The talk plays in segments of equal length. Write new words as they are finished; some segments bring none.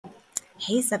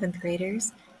Hey, seventh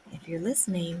graders, if you're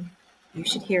listening, you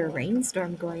should hear a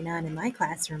rainstorm going on in my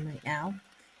classroom right now.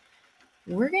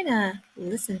 We're going to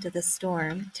listen to the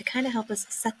storm to kind of help us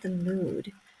set the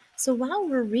mood. So while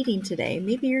we're reading today,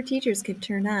 maybe your teachers could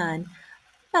turn on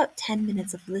about 10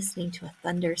 minutes of listening to a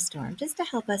thunderstorm just to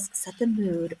help us set the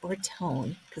mood or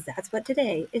tone, because that's what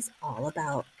today is all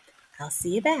about. I'll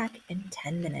see you back in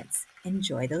 10 minutes.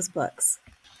 Enjoy those books.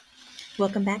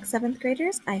 Welcome back, seventh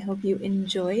graders. I hope you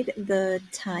enjoyed the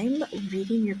time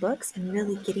reading your books and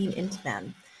really getting into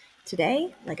them.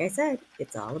 Today, like I said,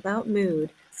 it's all about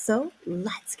mood. So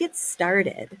let's get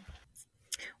started.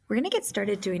 We're going to get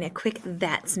started doing a quick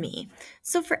That's Me.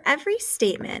 So for every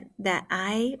statement that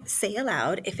I say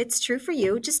aloud, if it's true for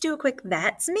you, just do a quick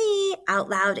That's Me out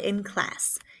loud in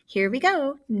class. Here we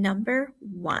go. Number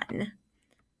 1.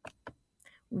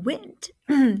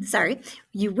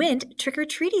 You went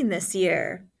trick-or-treating this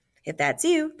year. If that's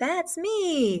you, that's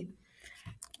me.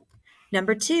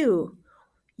 Number 2,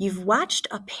 you've watched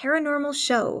a paranormal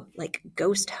show like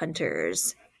Ghost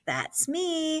Hunters. That's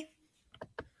me.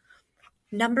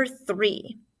 Number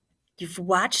 3, you've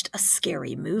watched a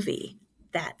scary movie.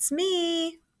 That's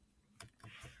me.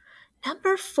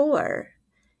 Number 4,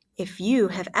 if you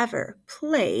have ever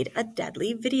played a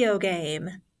deadly video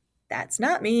game. That's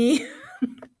not me.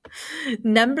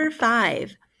 Number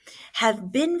 5,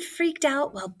 have been freaked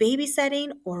out while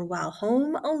babysitting or while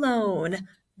home alone.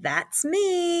 That's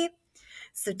me.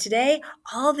 So today,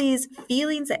 all these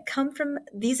feelings that come from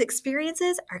these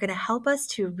experiences are going to help us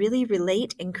to really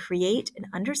relate and create and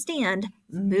understand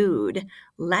mood.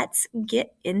 Let's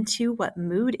get into what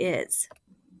mood is.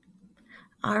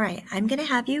 All right, I'm going to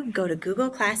have you go to Google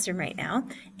Classroom right now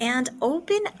and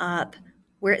open up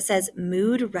where it says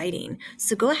mood writing.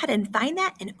 So go ahead and find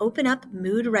that and open up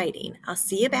mood writing. I'll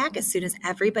see you back as soon as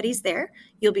everybody's there.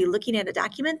 You'll be looking at a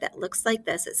document that looks like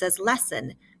this. It says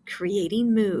lesson,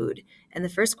 creating mood. And the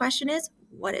first question is,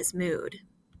 what is mood?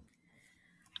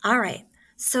 All right.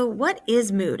 So what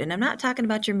is mood? And I'm not talking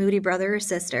about your moody brother or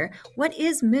sister. What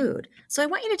is mood? So I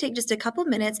want you to take just a couple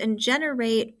minutes and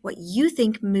generate what you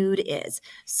think mood is.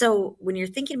 So when you're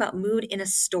thinking about mood in a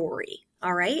story,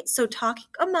 all right? So talk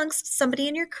amongst somebody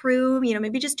in your crew,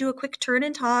 maybe just do a quick turn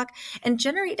and talk and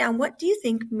generate down what do you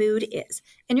think mood is?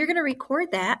 And you're going to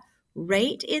record that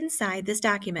right inside this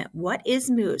document. What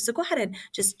is mood? So go ahead and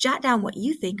just jot down what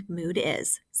you think mood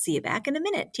is. See you back in a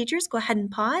minute. Teachers, go ahead and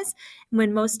pause.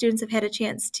 When most students have had a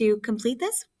chance to complete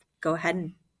this, go ahead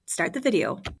and start the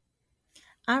video.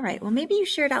 All right, well, maybe you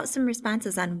shared out some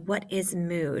responses on what is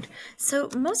mood. So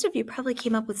most of you probably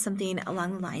came up with something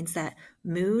along the lines that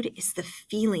mood is the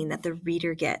feeling that the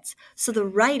reader gets. So the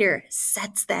writer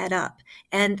sets that up,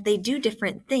 and they do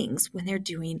different things when they're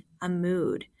doing a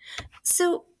mood.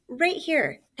 So right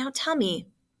here, now tell me,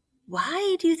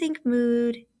 why do you think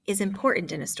mood is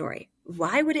important in a story?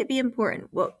 Why would it be important?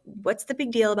 What's the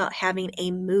big deal about having a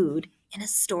mood in a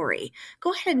story?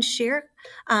 Go ahead and share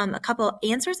a couple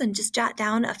answers and just jot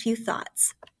down a few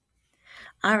thoughts.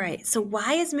 All right, so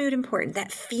why is mood important?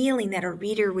 That feeling that a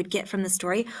reader would get from the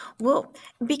story? Well,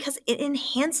 because it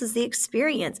enhances the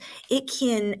experience. It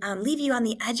can leave you on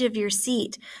the edge of your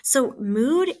seat. So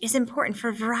mood is important for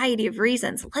a variety of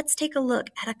reasons. Let's take a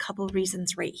look at a couple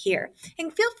reasons right here.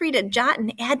 And feel free to jot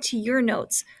and add to your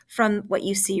notes from what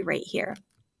you see right here.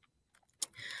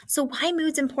 So why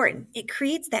mood's important? It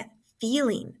creates that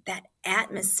feeling, that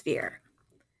atmosphere.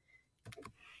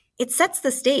 It sets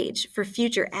the stage for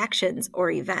future actions or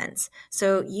events.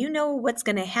 So you know what's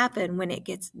going to happen when it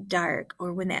gets dark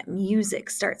or when that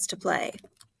music starts to play.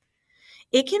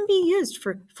 It can be used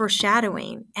for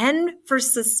foreshadowing and for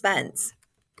suspense.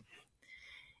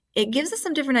 It gives us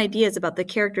some different ideas about the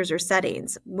characters or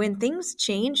settings. When things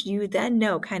change, you then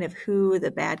know kind of who the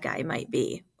bad guy might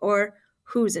be or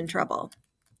who's in trouble.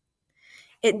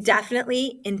 It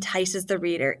definitely entices the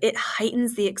reader. It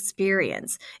heightens the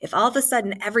experience. If all of a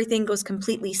sudden everything goes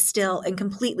completely still and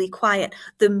completely quiet,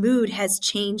 the mood has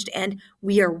changed and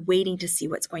we are waiting to see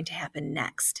what's going to happen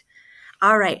next.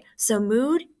 All right, so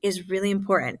mood is really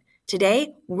important.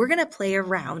 Today, we're going to play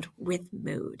around with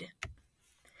mood.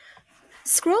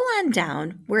 Scroll on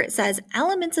down where it says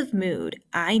elements of mood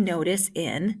I notice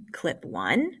in clip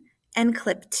 1 and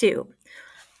clip 2.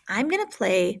 I'm going to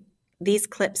play these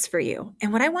clips for you.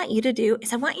 And what I want you to do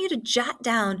is I want you to jot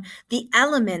down the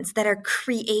elements that are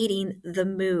creating the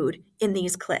mood in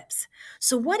these clips.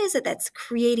 So what is it that's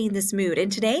creating this mood?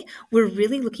 And today we're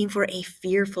really looking for a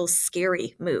fearful,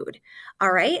 scary mood.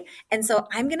 All right. And so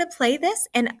I'm going to play this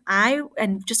and I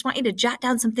just want you to jot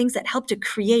down some things that help to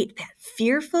create that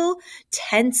fearful,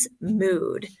 tense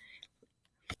mood.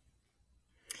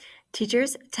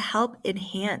 Teachers, to help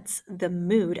enhance the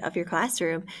mood of your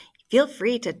classroom, feel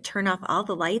free to turn off all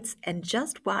the lights and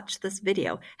just watch this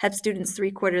video. Have students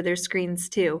 3/4 their screens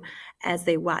too as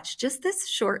they watch just this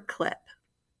short clip.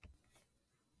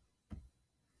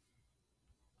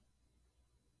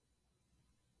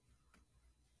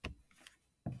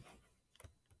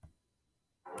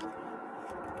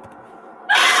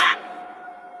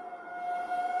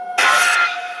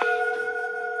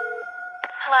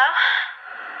 Hello?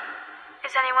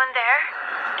 Is anyone there?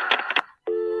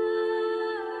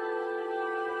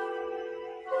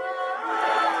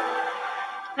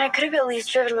 I could have at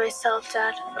least driven myself,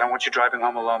 Dad. I don't want you driving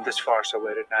home alone this far so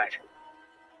late at night.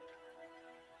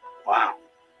 Wow.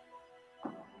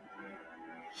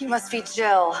 You must be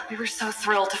Jill. We were so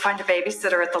thrilled to find a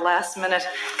babysitter at the last minute.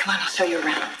 Come on, I'll show you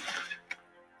around.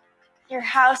 Your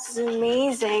house is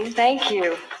amazing. Thank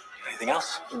you. Anything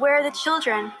else? Where are the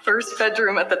children? First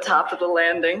bedroom at the top of the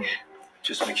landing.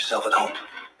 Just make yourself at home.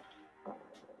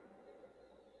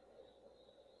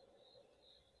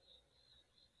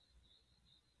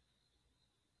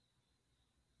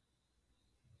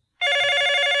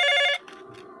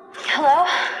 Hello?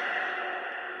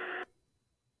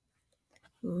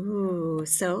 Ooh,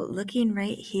 so looking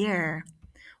right here,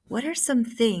 what are some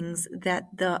things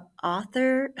that that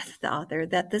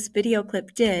this video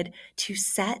clip did to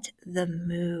set the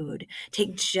mood?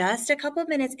 Take just a couple of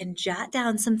minutes and jot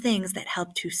down some things that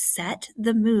help to set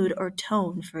the mood or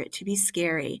tone for it to be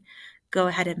scary. Go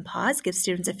ahead and pause, give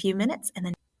students a few minutes, and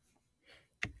then.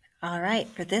 All right,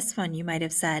 for this one, you might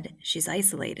have said she's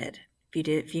isolated.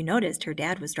 If you noticed, her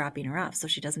dad was dropping her off, so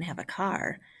she doesn't have a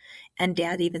car. And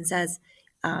Dad even says,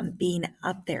 being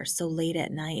up there so late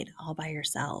at night all by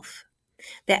herself.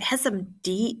 That has some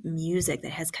deep music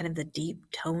that has kind of the deep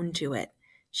tone to it.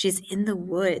 She's in the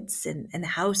woods and the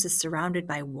house is surrounded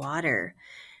by water.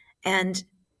 And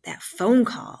that phone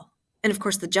call, and of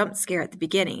course the jump scare at the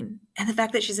beginning, and the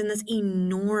fact that she's in this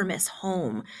enormous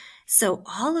home. So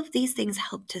all of these things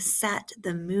help to set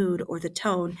the mood or the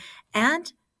tone.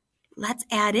 And let's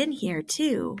add in here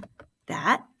too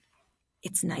that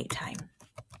it's nighttime.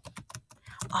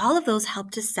 All of those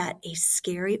help to set a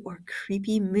scary or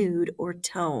creepy mood or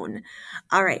tone.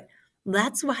 All right,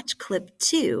 let's watch clip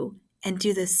 2 and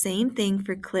do the same thing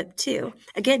for clip 2.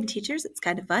 Again, teachers, it's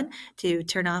kind of fun to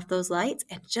turn off those lights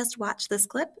and just watch this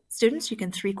clip. Students, you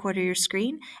can 3/4 your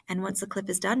screen, and once the clip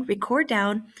is done, record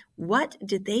down what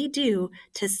did they do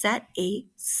to set a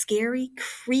scary,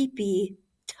 creepy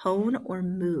tone or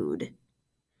mood.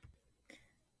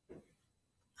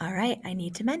 All right, I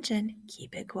need to mention,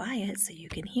 keep it quiet so you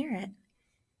can hear it.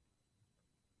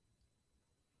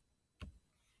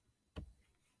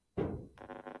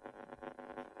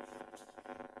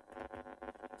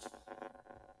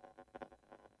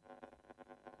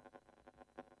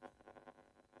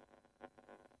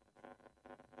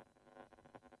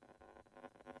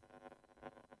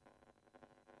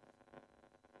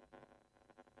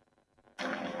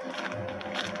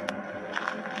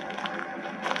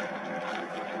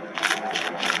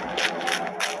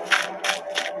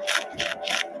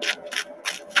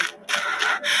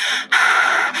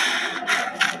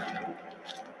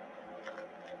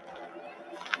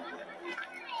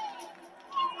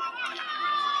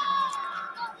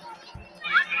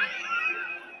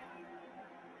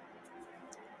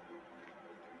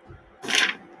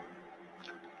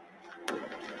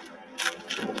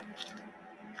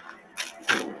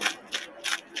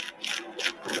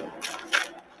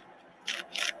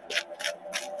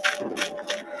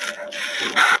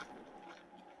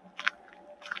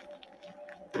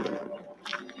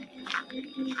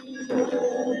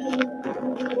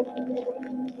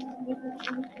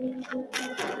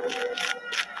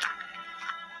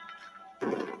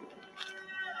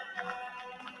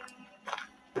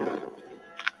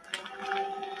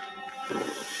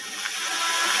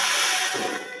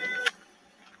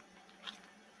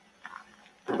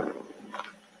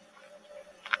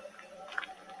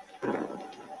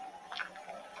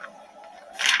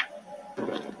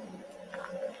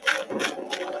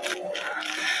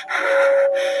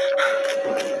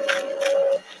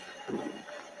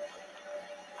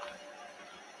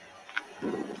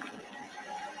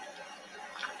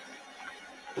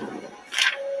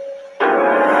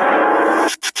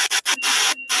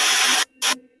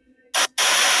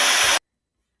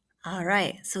 All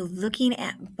right, so looking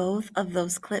at both of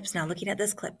those clips, now looking at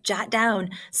this clip, jot down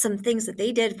some things that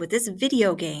they did with this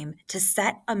video game to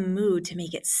set a mood to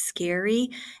make it scary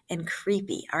and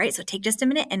creepy. All right, so take just a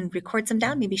minute and record some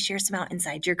down, maybe share some out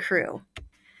inside your crew.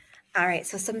 All right,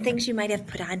 so some things you might have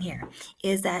put on here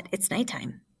is that it's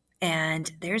nighttime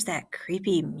And there's that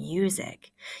creepy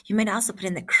music. You might also put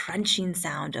in the crunching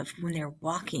sound of when they're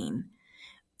walking.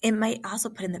 It might also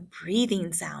put in the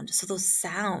breathing sound. So those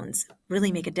sounds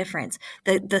really make a difference.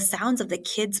 The sounds of the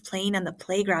kids playing on the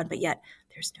playground, but yet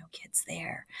there's no kids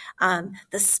there.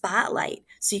 The spotlight,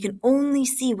 so you can only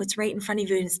see what's right in front of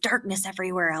you, and it's darkness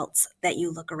everywhere else that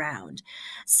you look around.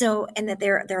 So, and that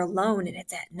they're alone and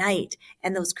it's at night,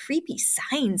 and those creepy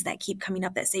signs that keep coming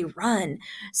up that say run.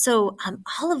 So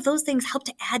all of those things help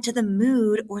to add to the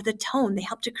mood or the tone. They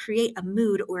help to create a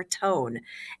mood or tone.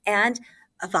 And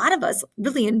a lot of us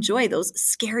really enjoy those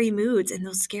scary moods and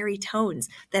those scary tones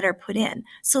that are put in.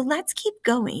 So let's keep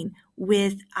going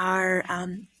with our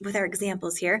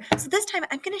examples here. So this time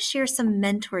I'm going to share some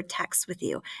mentor texts with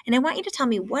you, and I want you to tell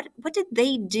me what did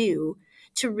they do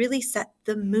to really set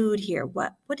the mood here?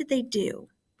 What did they do?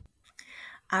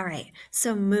 All right,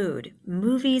 so mood.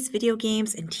 Movies, video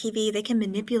games, and TV, they can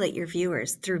manipulate your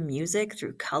viewers through music,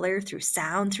 through color, through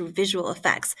sound, through visual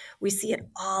effects. We see it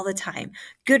all the time.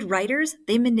 Good writers,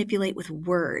 they manipulate with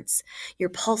words. Your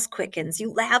pulse quickens,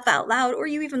 you laugh out loud, or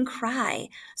you even cry.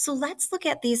 So let's look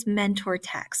at these mentor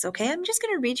texts, okay? I'm just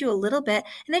going to read you a little bit,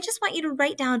 and I just want you to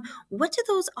write down, what do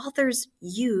those authors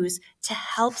use to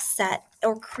help set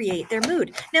or create their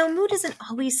mood? Now, mood isn't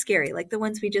always scary like the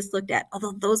ones we just looked at,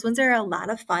 although those ones are a lot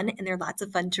of fun and they're lots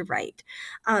of fun to write.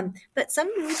 But some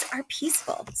moods are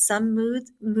peaceful. Some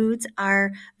moods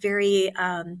are very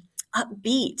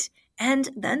upbeat. And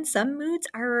then some moods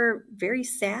are very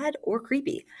sad or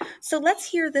creepy. So let's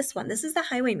hear this one. This is The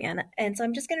Highwayman. And so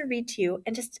I'm just going to read to you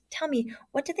and just tell me,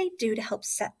 what did they do to help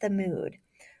set the mood?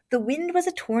 The wind was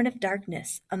a torrent of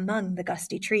darkness among the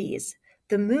gusty trees.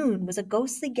 The moon was a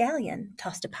ghostly galleon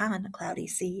tossed upon cloudy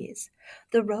seas.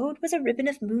 The road was a ribbon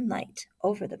of moonlight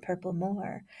over the purple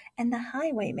moor, and the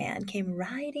highwayman came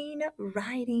riding,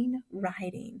 riding,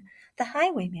 riding. The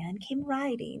highwayman came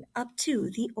riding up to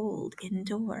the old inn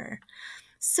door.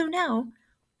 So now,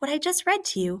 what I just read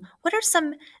to you, what are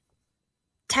some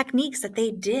techniques that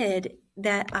they did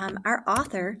that our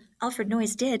author, Alfred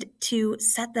Noyes, did to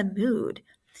set the mood?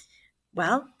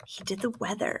 Well, he did the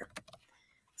weather.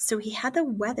 So he had the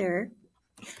weather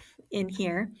in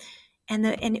here, and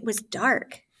it was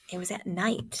dark. It was at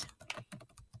night.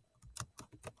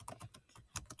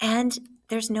 And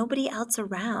there's nobody else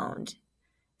around.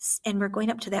 And we're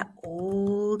going up to that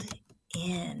old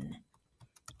inn.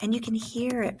 And you can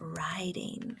hear it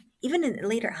riding. Even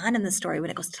later on in the story, when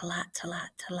it goes talat, talat,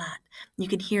 talat, you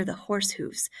can hear the horse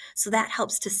hooves. So that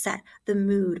helps to set the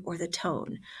mood or the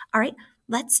tone. All right,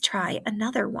 let's try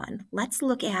another one. Let's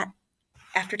look at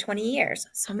After 20 Years.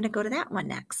 So I'm going to go to that one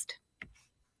next.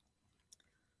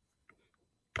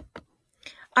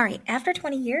 All right, After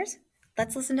 20 Years,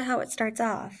 let's listen to how it starts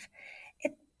off.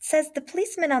 It says, the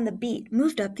policeman on the beat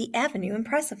moved up the avenue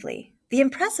impressively. The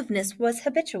impressiveness was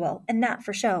habitual and not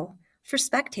for show, for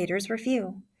spectators were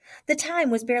few. The time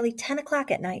was barely 10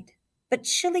 o'clock at night, but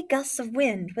chilly gusts of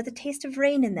wind with a taste of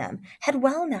rain in them had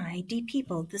well nigh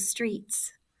de-peopled the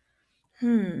streets.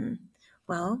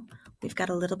 Well, we've got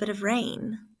a little bit of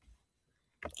rain,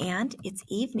 and it's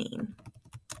evening.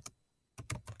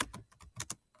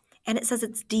 And it says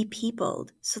it's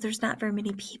de-peopled, so there's not very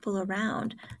many people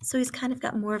around. So he's kind of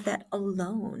got more of that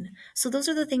alone. So those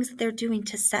are the things that they're doing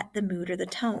to set the mood or the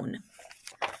tone.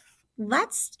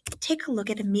 Let's take a look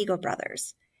at Amigo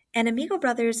Brothers. And Amigo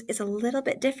Brothers is a little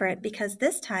bit different because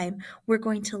this time we're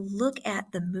going to look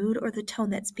at the mood or the tone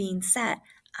that's being set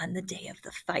on the day of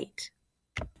the fight.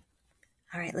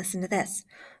 All right, listen to this.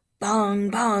 Bong,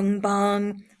 bong,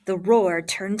 bong. The roar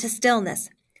turned to stillness.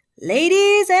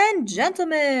 Ladies and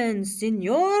gentlemen,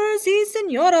 senores y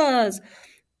senoras.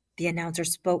 The announcer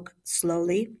spoke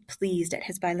slowly, pleased at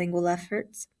his bilingual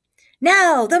efforts.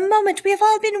 Now, the moment we have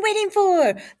all been waiting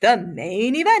for, the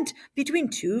main event between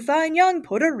two fine young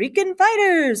Puerto Rican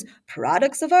fighters,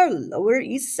 products of our Lower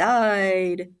East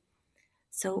Side.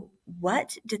 So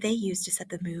what did they use to set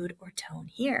the mood or tone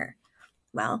here?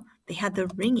 Well, they had the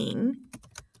ringing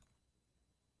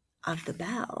of the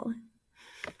bell.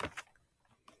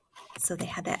 So they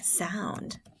had that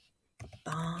sound.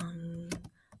 Bong,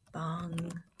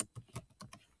 bong,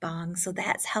 bong. So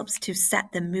that helps to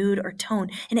set the mood or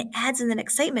tone. And it adds in an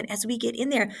excitement as we get in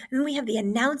there. And then we have the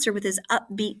announcer with his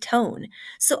upbeat tone.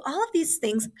 So all of these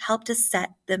things help to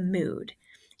set the mood.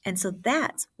 And so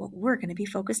that's what we're going to be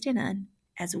focused in on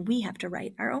as we have to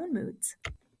write our own moods.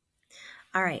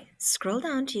 All right, scroll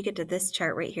down till you get to this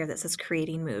chart right here that says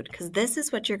creating mood, because this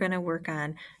is what you're going to work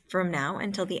on from now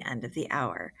until the end of the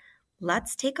hour.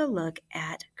 Let's take a look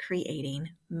at creating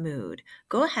mood.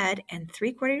 Go ahead and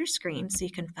 3/4 your screen so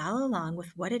you can follow along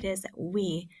with what it is that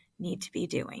we need to be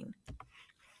doing.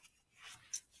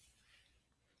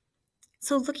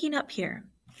 So looking up here,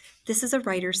 this is a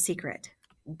writer's secret.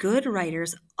 Good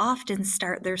writers often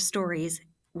start their stories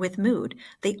with mood.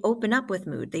 They open up with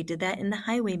mood. They did that in The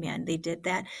Highwayman. They did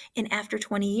that in After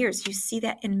 20 Years. You see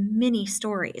that in many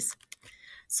stories.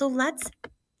 So let's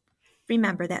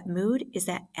remember that mood is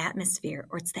that atmosphere,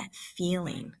 or it's that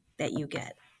feeling that you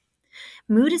get.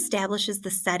 Mood establishes the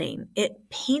setting. It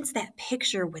paints that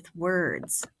picture with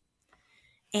words.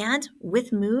 And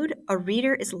with mood, a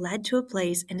reader is led to a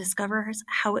place and discovers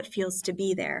how it feels to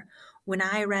be there. When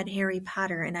I read Harry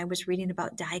Potter and I was reading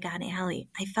about Diagon Alley,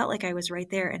 I felt like I was right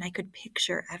there and I could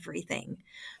picture everything.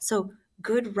 So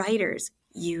good writers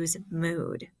use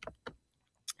mood.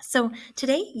 So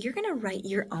today you're going to write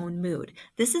your own mood.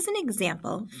 This is an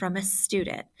example from a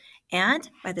student. And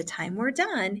by the time we're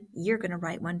done, you're going to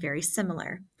write one very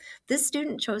similar. This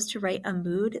student chose to write a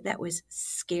mood that was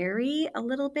scary, a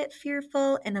little bit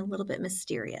fearful, and a little bit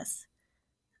mysterious.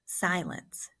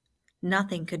 Silence.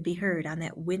 Nothing could be heard on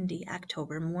that windy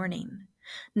October morning.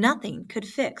 Nothing could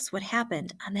fix what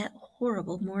happened on that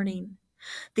horrible morning.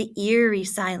 The eerie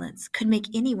silence could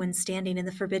make anyone standing in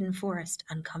the forbidden forest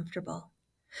uncomfortable.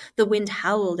 The wind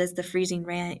howled as the freezing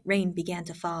rain began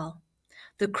to fall.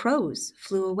 The crows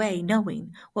flew away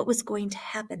knowing what was going to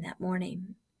happen that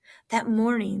morning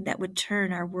that would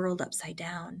turn our world upside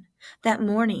down, that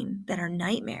morning that our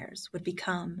nightmares would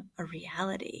become a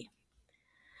reality.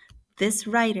 This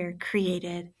writer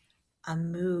created a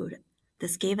mood.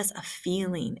 This gave us a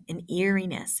feeling, an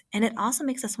eeriness, and it also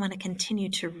makes us want to continue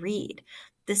to read.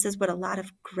 This is what a lot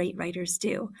of great writers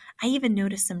do. I even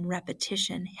noticed some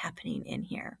repetition happening in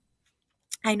here.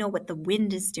 I know what the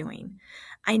wind is doing.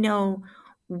 I know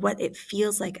what it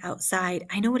feels like outside.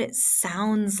 I know what it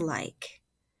sounds like.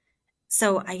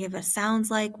 So I have a sounds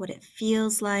like, what it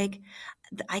feels like.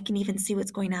 I can even see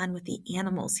what's going on with the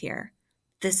animals here.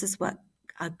 This is what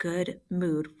a good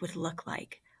mood would look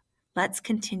like. Let's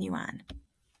continue on.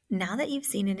 Now that you've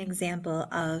seen an example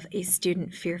of a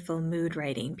student fearful mood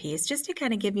writing piece, just to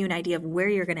kind of give you an idea of where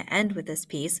you're going to end with this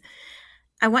piece,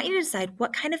 I want you to decide,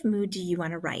 what kind of mood do you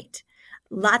want to write?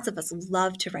 Lots of us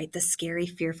love to write the scary,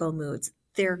 fearful moods.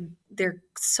 They're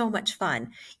so much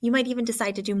fun. You might even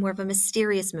decide to do more of a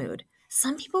mysterious mood.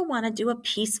 Some people want to do a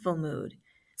peaceful mood.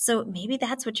 So maybe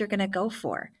that's what you're going to go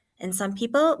for. And some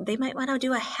people, they might want to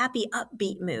do a happy,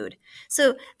 upbeat mood.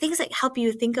 So things that help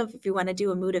you think of, if you want to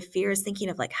do a mood of fear, is thinking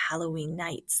of like Halloween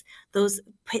nights.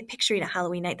 Picturing a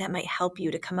Halloween night, that might help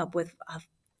you to come up with a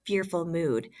fearful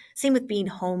mood. Same with being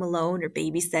home alone or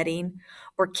babysitting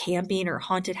or camping or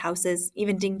haunted houses,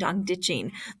 even ding dong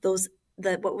ditching.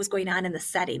 What was going on in the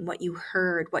setting, what you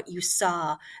heard, what you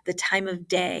saw, the time of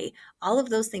day, all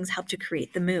of those things help to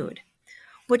create the mood.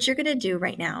 What you're going to do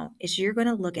right now is you're going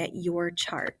to look at your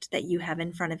chart that you have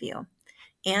in front of you,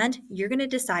 and you're going to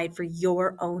decide for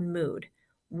your own mood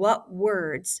what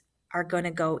words are going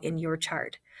to go in your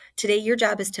chart. Today, your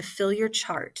job is to fill your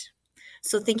chart.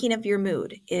 So thinking of your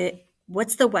mood,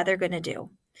 what's the weather going to do?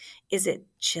 Is it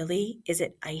chilly? Is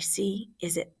it icy?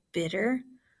 Is it bitter?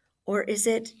 Or is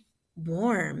it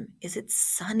warm? Is it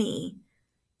sunny?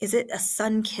 Is it a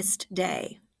sun-kissed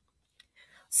day?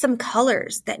 Some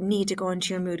colors that need to go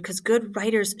into your mood, because good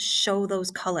writers show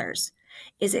those colors.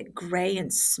 Is it gray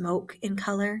and smoke in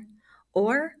color?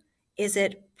 Or is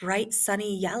it bright,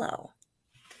 sunny yellow?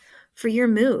 For your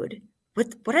mood,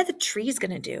 what are the trees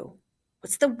going to do?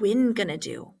 What's the wind going to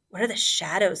do? What are the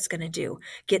shadows going to do?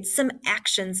 Get some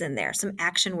actions in there, some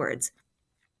action words.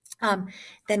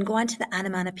 Then go on to the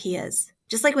onomatopoeias.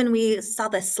 Just like when we saw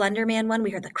the Slender Man one,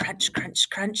 we heard the crunch, crunch,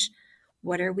 crunch.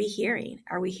 What are we hearing?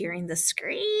 Are we hearing the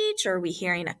screech, or are we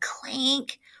hearing a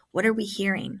clank? What are we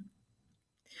hearing?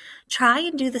 Try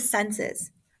and do the senses.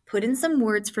 Put in some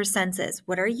words for senses.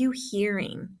 What are you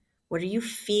hearing? What are you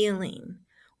feeling?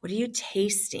 What are you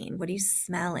tasting? What are you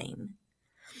smelling?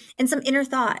 And some inner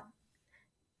thought.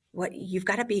 What you've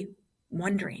got to be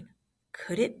wondering,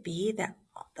 could it be that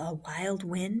the wild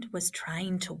wind was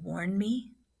trying to warn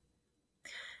me?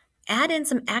 Add in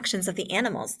some actions of the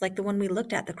animals, like the one we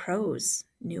looked at, the crows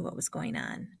knew what was going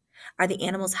on. Are the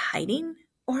animals hiding,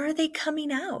 or are they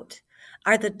coming out?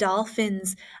 Are the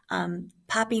dolphins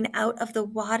popping out of the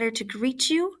water to greet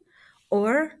you,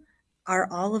 or are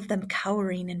all of them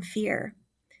cowering in fear?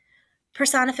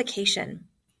 Personification.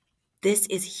 This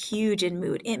is huge in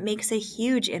mood. It makes a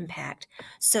huge impact.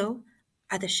 So,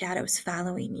 are the shadows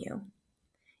following you?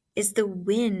 Is the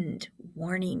wind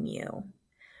warning you?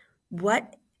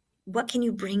 What can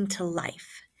you bring to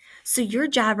life? So your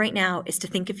job right now is to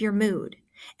think of your mood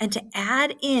and to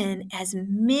add in as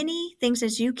many things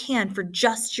as you can for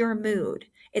just your mood.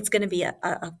 It's going to be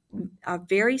a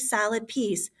very solid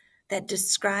piece that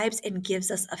describes and gives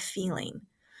us a feeling.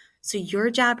 So your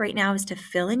job right now is to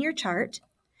fill in your chart.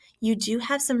 You do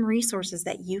have some resources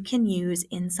that you can use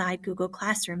inside Google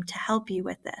Classroom to help you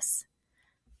with this.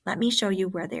 Let me show you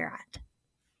where they're at.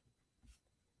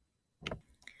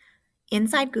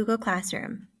 Inside Google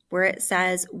Classroom, where it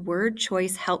says Word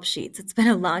Choice Help Sheets, it's been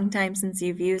a long time since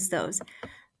you've used those.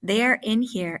 They are in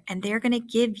here and they're going to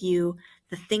give you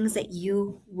the things that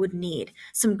you would need.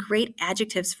 Some great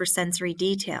adjectives for sensory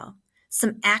detail,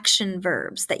 some action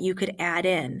verbs that you could add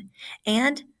in,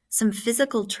 and some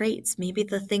physical traits, maybe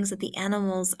the things that the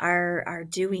animals are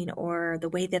doing or the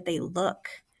way that they look.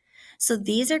 So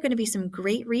these are going to be some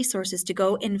great resources to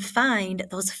go and find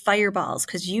those fireballs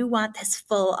because you want this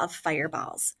full of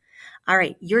fireballs. All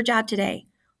right, your job today,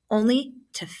 only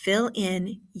to fill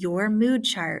in your mood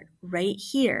chart right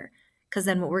here, because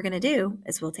then what we're going to do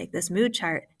is we'll take this mood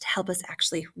chart to help us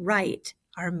actually write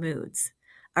our moods.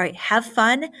 All right, have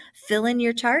fun, fill in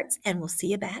your charts, and we'll see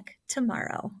you back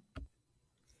tomorrow.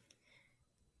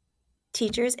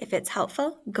 Teachers, if it's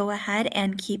helpful, go ahead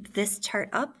and keep this chart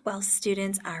up while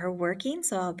students are working.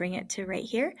 So I'll bring it to right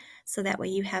here, so that way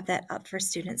you have that up for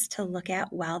students to look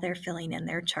at while they're filling in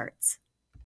their charts.